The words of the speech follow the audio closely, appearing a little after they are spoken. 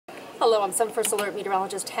Hello, I'm 7 First Alert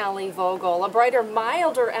meteorologist Hallie Vogel. A brighter,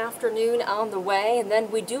 milder afternoon on the way, and then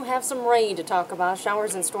we do have some rain to talk about.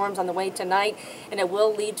 Showers and storms on the way tonight, and it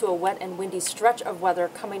will lead to a wet and windy stretch of weather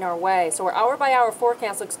coming our way. So our hour-by-hour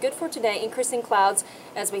forecast looks good for today, increasing clouds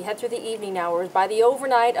as we head through the evening hours. By the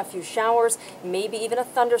overnight, a few showers, maybe even a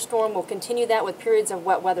thunderstorm. We'll continue that with periods of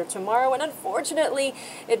wet weather tomorrow, and unfortunately,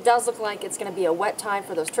 it does look like it's going to be a wet time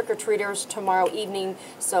for those trick-or-treaters tomorrow evening,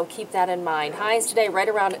 so keep that in mind. Highs today right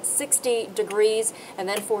around 60 degrees, and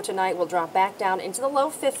then for tonight we'll drop back down into the low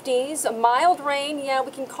 50s. A mild rain, yeah,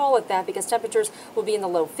 we can call it that because temperatures will be in the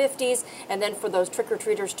low 50s. And then for those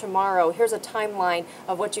trick-or-treaters tomorrow, here's a timeline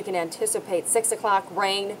of what you can anticipate. 6 o'clock,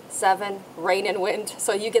 rain, 7, rain and wind.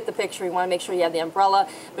 So you get the picture. You want to make sure you have the umbrella,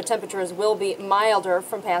 but temperatures will be milder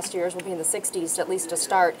from past years. We'll be in the 60s at least to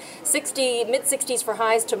start. Mid-60s for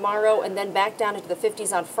highs tomorrow, and then back down into the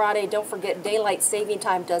 50s on Friday. Don't forget, daylight saving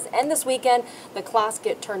time does end this weekend. The clocks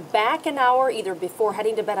get turned back an hour either before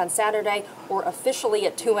heading to bed on Saturday or officially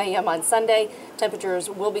at 2 a.m. on Sunday. Temperatures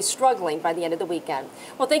will be struggling by the end of the weekend.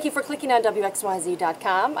 Well, thank you for clicking on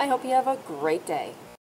WXYZ.com. I hope you have a great day.